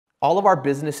All of our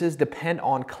businesses depend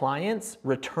on clients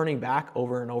returning back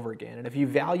over and over again. And if you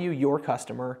value your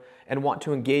customer and want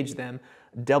to engage them,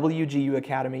 WGU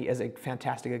Academy is a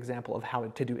fantastic example of how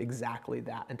to do exactly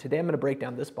that. And today I'm going to break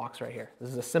down this box right here.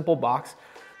 This is a simple box.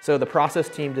 So the process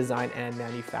team designed and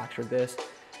manufactured this.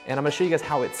 And I'm going to show you guys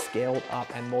how it's scaled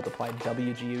up and multiplied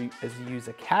WGU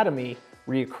Academy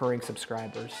reoccurring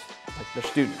subscribers, like their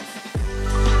students.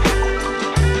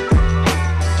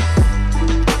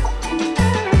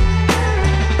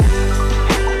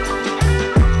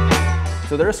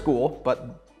 So they're a school,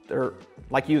 but they're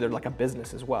like you, they're like a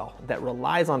business as well that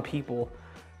relies on people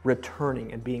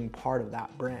returning and being part of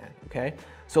that brand, okay?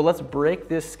 So let's break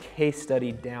this case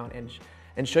study down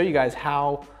and show you guys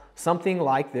how something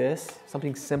like this,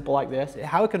 something simple like this,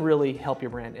 how it can really help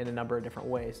your brand in a number of different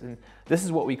ways. And this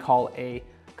is what we call a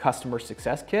customer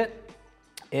success kit.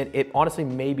 And it honestly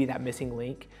may be that missing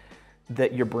link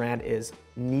that your brand is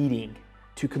needing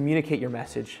to communicate your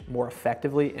message more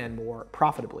effectively and more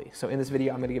profitably. So in this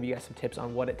video, I'm gonna give you guys some tips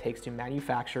on what it takes to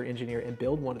manufacture, engineer, and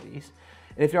build one of these.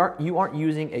 And if you aren't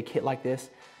using a kit like this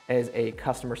as a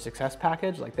customer success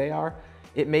package like they are,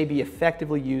 it may be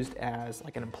effectively used as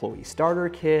like an employee starter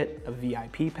kit, a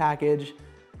VIP package,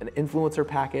 an influencer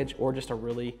package, or just a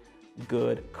really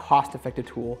good cost-effective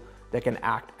tool that can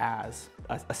act as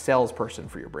a salesperson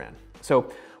for your brand.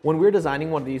 So when we're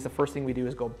designing one of these, the first thing we do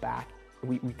is go back.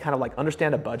 We kind of like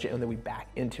understand a budget and then we back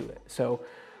into it. So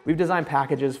we've designed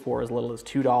packages for as little as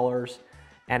 $2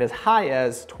 and as high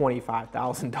as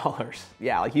 $25,000.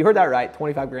 Yeah, like you heard that right,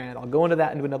 25 grand. I'll go into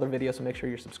that into another video, so make sure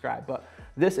you're subscribed. But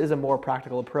this is a more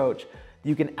practical approach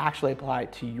you can actually apply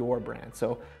to your brand.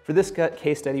 So for this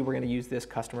case study, we're gonna use this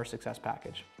customer success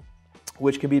package,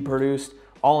 which can be produced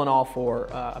all in all for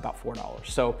about $4.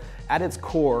 So at its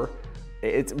core,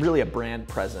 it's really a brand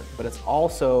present, but it's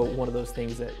also one of those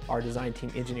things that our design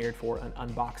team engineered for an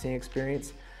unboxing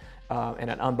experience and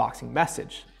an unboxing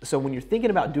message. So when you're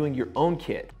thinking about doing your own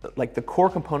kit, like the core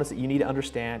components that you need to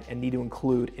understand and need to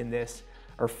include in this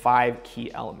are 5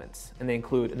 key elements. And they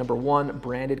include, number 1,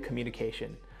 branded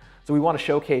communication. So we want to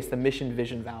showcase the mission,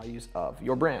 vision, values of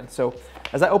your brand. So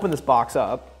as I open this box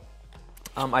up,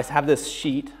 I have this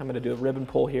sheet. I'm going to do a ribbon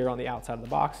pull here on the outside of the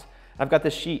box. I've got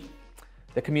this sheet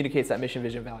that communicates that mission,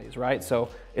 vision, values, right? So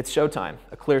it's showtime,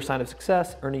 a clear sign of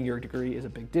success. Earning your degree is a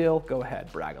big deal. Go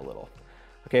ahead, brag a little.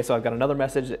 Okay, so I've got another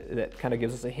message that kind of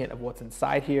gives us a hint of what's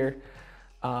inside here.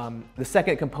 The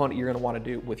second component you're gonna wanna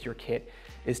do with your kit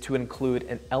is to include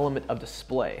an element of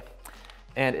display.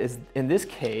 And in this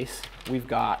case, we've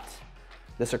got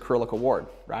this acrylic award,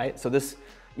 right? So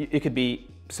it could be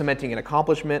cementing an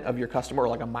accomplishment of your customer or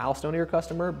like a milestone of your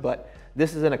customer, but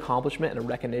this is an accomplishment and a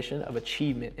recognition of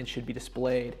achievement and should be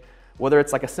displayed, whether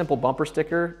it's like a simple bumper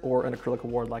sticker or an acrylic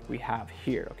award like we have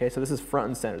here, okay? So this is front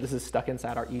and center. This is stuck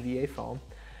inside our EVA foam.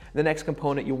 The next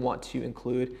component you'll want to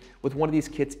include with one of these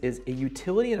kits is a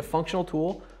utility and a functional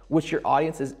tool which your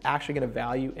audience is actually gonna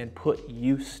value and put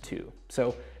use to.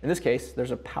 So in this case,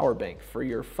 there's a power bank for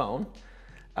your phone.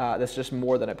 That's just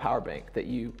more than a power bank that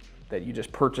you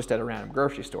just purchased at a random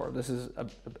grocery store. This is,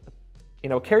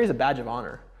 carries a badge of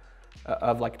honor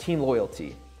of like team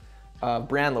loyalty,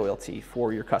 brand loyalty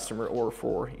for your customer or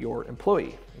for your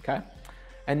employee, okay?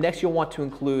 And next you'll want to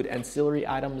include ancillary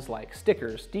items like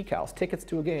stickers, decals, tickets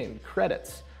to a game,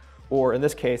 credits, or in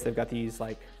this case, they've got these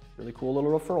like really cool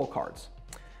little referral cards.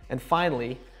 And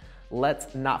finally,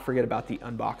 let's not forget about the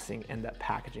unboxing and that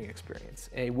packaging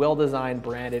experience. A well-designed,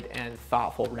 branded, and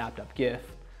thoughtful wrapped up gift.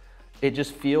 It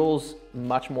just feels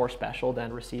much more special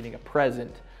than receiving a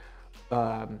present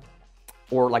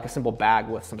or like a simple bag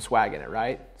with some swag in it,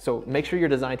 right? So make sure your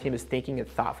design team is thinking and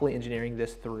thoughtfully engineering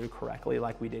this through correctly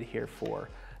like we did here for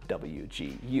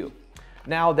WGU.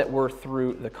 Now that we're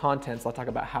through the contents, let's talk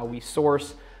about how we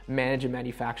source, manage, and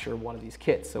manufacture one of these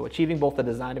kits. So achieving both the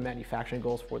design and manufacturing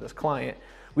goals for this client,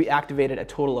 we activated a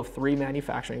total of 3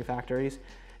 manufacturing factories,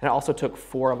 and it also took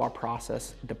 4 of our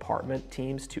process department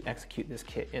teams to execute this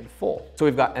kit in full. So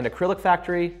we've got an acrylic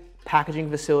factory, packaging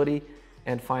facility,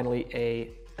 and finally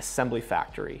a assembly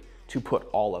factory to put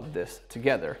all of this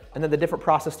together. And then the different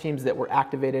process teams that were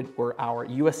activated were our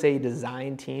USA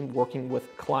design team working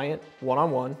with client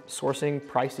one-on-one, sourcing,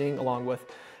 pricing, along with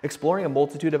exploring a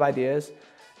multitude of ideas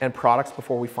and products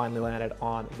before we finally landed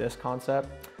on this concept.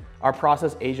 Our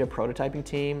process Asia prototyping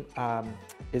team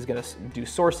is gonna do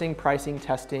sourcing, pricing,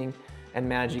 testing, and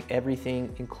managing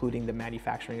everything, including the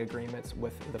manufacturing agreements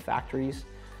with the factories.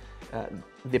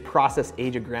 The process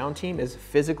Asia ground team is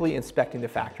physically inspecting the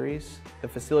factories, the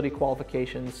facility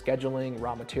qualifications, scheduling,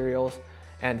 raw materials,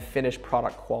 and finished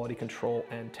product quality control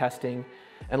and testing.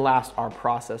 And last, our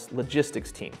process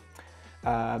logistics team.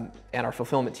 and our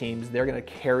fulfillment teams, they're gonna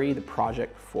carry the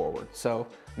project forward. So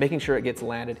making sure it gets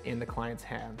landed in the client's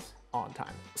hands on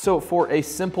time. So for a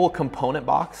simple component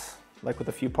box, like with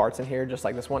a few parts in here, just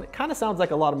like this one, it kind of sounds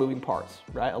like a lot of moving parts,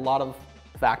 right? A lot of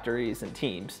factories and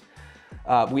teams.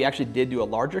 We actually did do a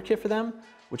larger kit for them,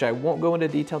 which I won't go into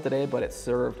detail today, but it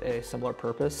served a similar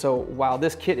purpose. So while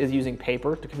this kit is using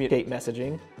paper to communicate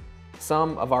messaging,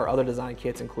 some of our other design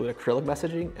kits include acrylic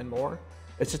messaging and more.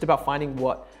 It's just about finding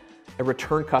what a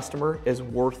return customer is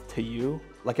worth to you,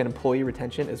 like an employee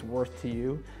retention is worth to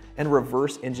you, and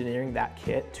reverse engineering that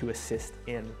kit to assist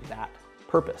in that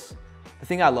purpose. The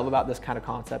thing I love about this kind of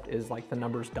concept is like the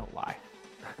numbers don't lie.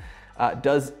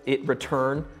 Does it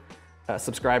return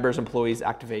subscribers, employees,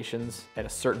 activations at a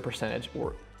certain percentage,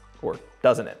 or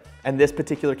doesn't it? And this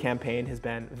particular campaign has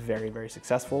been very, very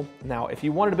successful. Now, if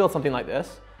you wanted to build something like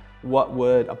this, what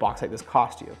would a box like this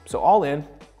cost you? So all in,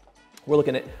 we're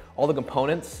looking at all the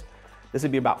components. This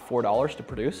would be about $4 to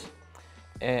produce.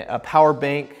 A power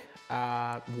bank,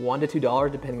 $1 to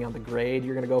 $2, depending on the grade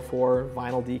you're gonna go for.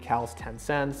 Vinyl decals, 10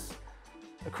 cents.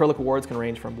 Acrylic awards can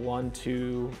range from 1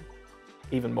 to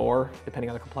even more, depending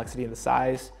on the complexity and the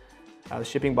size. The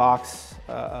shipping box,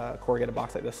 a corrugated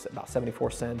box like this, about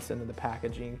 74 cents, and then the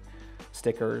packaging,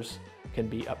 stickers can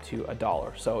be up to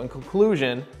 $1. So in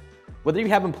conclusion, whether you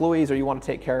have employees or you want to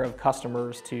take care of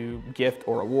customers to gift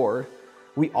or award,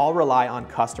 we all rely on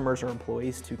customers or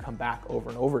employees to come back over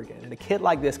and over again. And a kit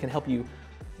like this can help you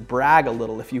brag a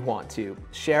little if you want to,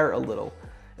 share a little.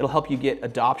 It'll help you get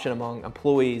adoption among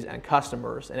employees and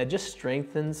customers, and it just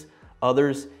strengthens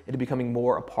others into becoming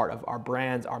more a part of our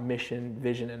brands, our mission,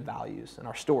 vision, and values, and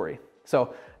our story.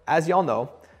 So as y'all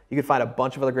know, you can find a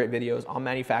bunch of other great videos on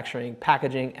manufacturing,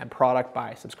 packaging, and product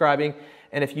by subscribing.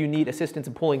 And if you need assistance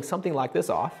in pulling something like this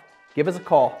off, give us a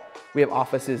call. We have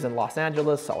offices in Los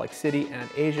Angeles, Salt Lake City, and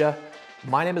Asia.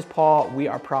 My name is Paul, we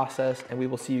are Process, and we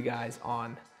will see you guys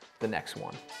on the next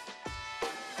one.